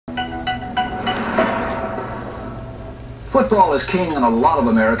Football is king on a lot of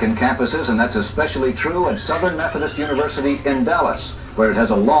American campuses, and that's especially true at Southern Methodist University in Dallas, where it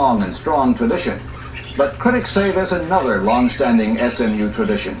has a long and strong tradition. But critics say there's another long-standing SMU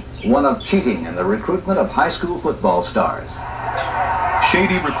tradition, one of cheating in the recruitment of high school football stars.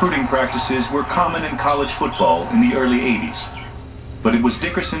 Shady recruiting practices were common in college football in the early 80s. But it was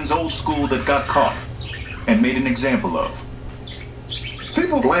Dickerson's old school that got caught and made an example of.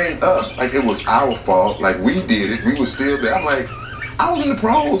 People blamed us like it was our fault, like we did it, we were still there. I'm like, I was in the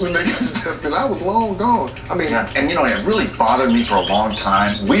pros when they got stuff, and I was long gone. I mean, yeah, and you know, it really bothered me for a long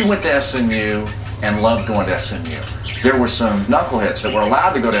time. We went to SMU and loved going to SMU. There were some knuckleheads that were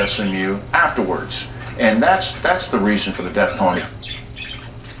allowed to go to SMU afterwards, and that's the reason for the death penalty.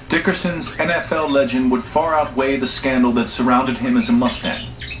 Dickerson's NFL legend would far outweigh the scandal that surrounded him as a Mustang.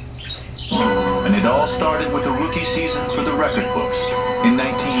 And it all started with a rookie season for the record books in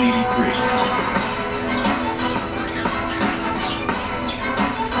 1983.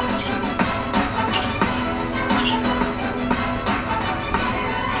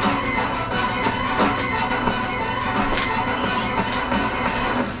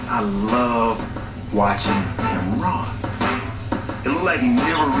 I love watching him run. It looked like he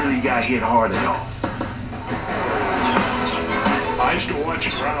never really got hit hard at all. I used to watch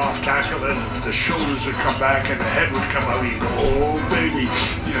him run off tackle, and if the shoulders would come back and the head would come out, he'd go, oh baby,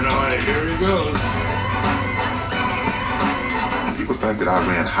 you know, here he goes. People think that I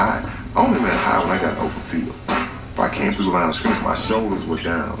ran high. I only ran high when I got an open field. If I came through the line of scrimmage, my shoulders were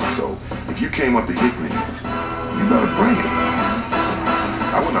down. So if you came up to hit me, you better bring it.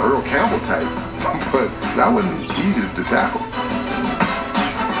 I wasn't an Earl Campbell type, but I wasn't easy to tackle.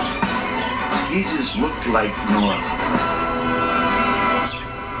 He just looked like no other.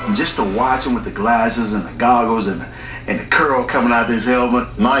 Just to watch him with the glasses and the goggles and the curl coming out of his helmet.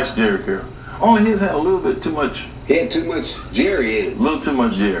 Nice Jerry curl. Only his had a little bit too much. He had too much Jerry in it. A little too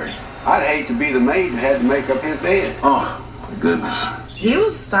much Jerry. I'd hate to be the maid that had to make up his bed. Oh, my goodness. He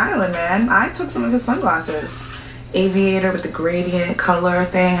was styling, man. I took some of his sunglasses. Aviator with the gradient color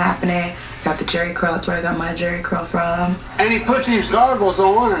thing happening. Got the Jerry curl. That's where I got my Jerry curl from. And he put these goggles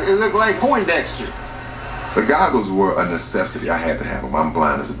on and it looked like Poindexter. The goggles were a necessity. I had to have them. I'm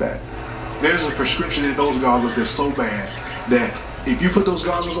blind as a bat. There's a prescription in those goggles that's so bad that if you put those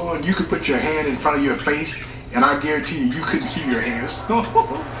goggles on, you could put your hand in front of your face, and I guarantee you couldn't see your hands.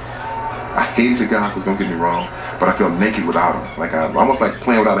 I hated the goggles, don't get me wrong, but I felt naked without them. Like almost like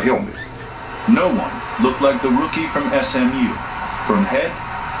playing without a helmet. No one looked like the rookie from SMU, from head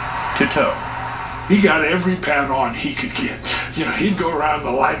to toe. He got every pad on he could get. You know, he'd go around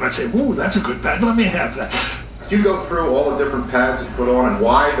the line and say, "Ooh, that's a good pad. Let me have that." You go through all the different pads you put on and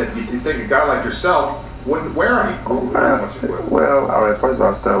why that you think a guy like yourself wouldn't wear any. Well, all right, first of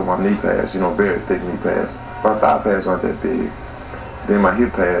all, I started with my knee pads, you know, very thick knee pads. My thigh pads aren't that big. Then my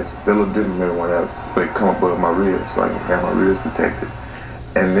hip pads, they're a little different from everyone else. They come above my ribs, so I can have my ribs protected.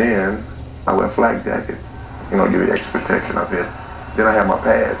 And then I wear a flak jacket, you know, give me extra protection up here. Then I have my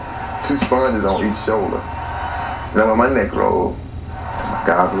pads, 2 sponges on each shoulder. Then I wear my neck roll, and my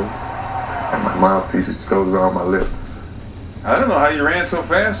goggles, and my mouthpiece, which goes around my lips. I don't know how you ran so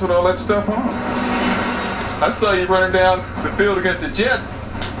fast with all that stuff on. I saw you running down the field against the Jets.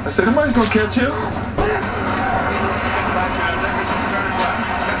 I said, nobody's going to catch you.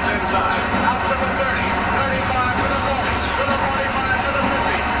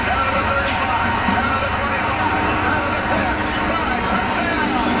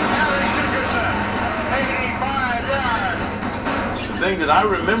 The thing that I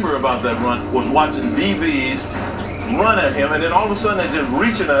remember about that run was watching DBs run at him, and then all of a sudden they're just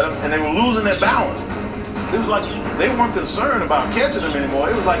reaching at him, and they were losing their balance. It was like they weren't concerned about catching him anymore.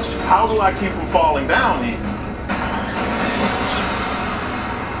 It was like, how do I keep from falling down here?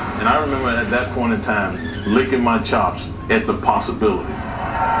 And I remember at that point in time licking my chops at the possibility.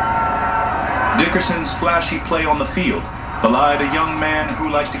 Dickerson's flashy play on the field belied a young man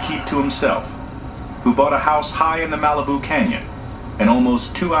who liked to keep to himself, who bought a house high in the Malibu Canyon, an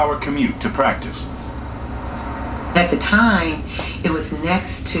almost 2-hour commute to practice. At the time, it was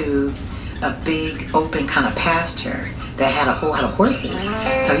next to a big open kind of pasture that had a whole lot of horses.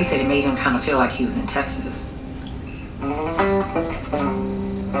 So he said it made him kind of feel like he was in Texas.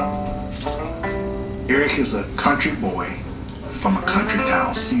 Eric is a country boy from a country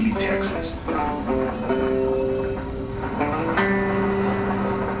town, Sealy, Texas.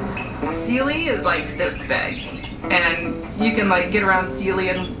 Sealy is like this big, and you can like get around Sealy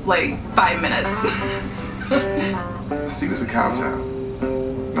in like 5 minutes. Sealy's a cow town,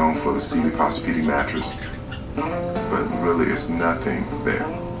 known for the Sealy Posturepedic mattress, but really it's nothing there.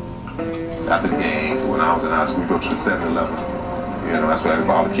 after the games. When I was in high school, we go to the 7-Eleven. You know, that's where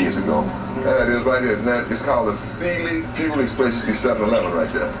all the kids would go. Yeah, it is right here. It's called the Sealy Fuel Express. It used to be 7-Eleven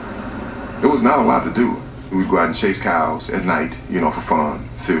right there. It was not a lot to do. We'd go out and chase cows at night, you know, for fun.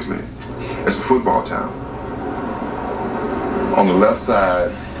 Seriously. It's a football town. On the left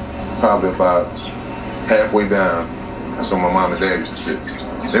side, probably about halfway down, that's where my mom and dad used to sit.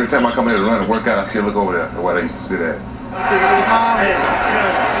 Every time I come in to run and work out, I still look over there where they used to sit at.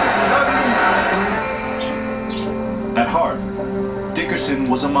 At heart, Dickerson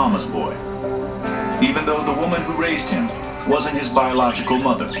was a mama's boy, even though the woman who raised him wasn't his biological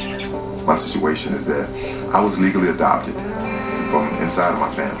mother. My situation is that I was legally adopted from inside of my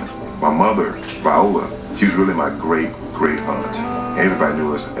family. My mother, Viola, she was really my great aunt. Everybody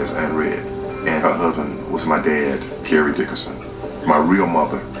knew us as Aunt Red. And her husband was my dad, Gary Dickerson. My real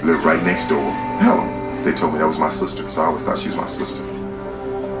mother lived right next door, Helen. They told me that was my sister, so I always thought she was my sister.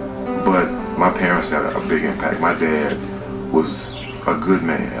 But my parents had a big impact. My dad was a good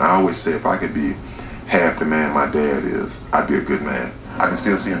man. And I always say if I could be half the man my dad is, I'd be a good man. I can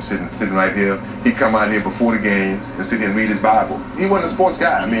still see him sitting right here. He'd come out here before the games and sit here and read his Bible. He wasn't a sports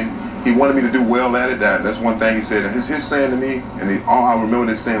guy. I mean, he wanted me to do well at it. That's one thing he said. His saying to me, and I remember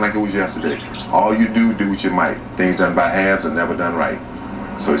this saying like it was yesterday. All you do what you might. Things done by halves are never done right.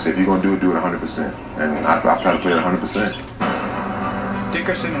 So he said, if you're going to do it 100%. And I try to play it 100%.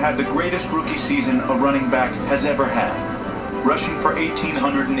 Dickerson had the greatest rookie season a running back has ever had, rushing for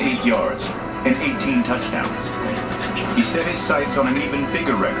 1,808 yards and 18 touchdowns. He set his sights on an even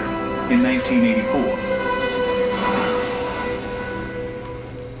bigger record in 1984.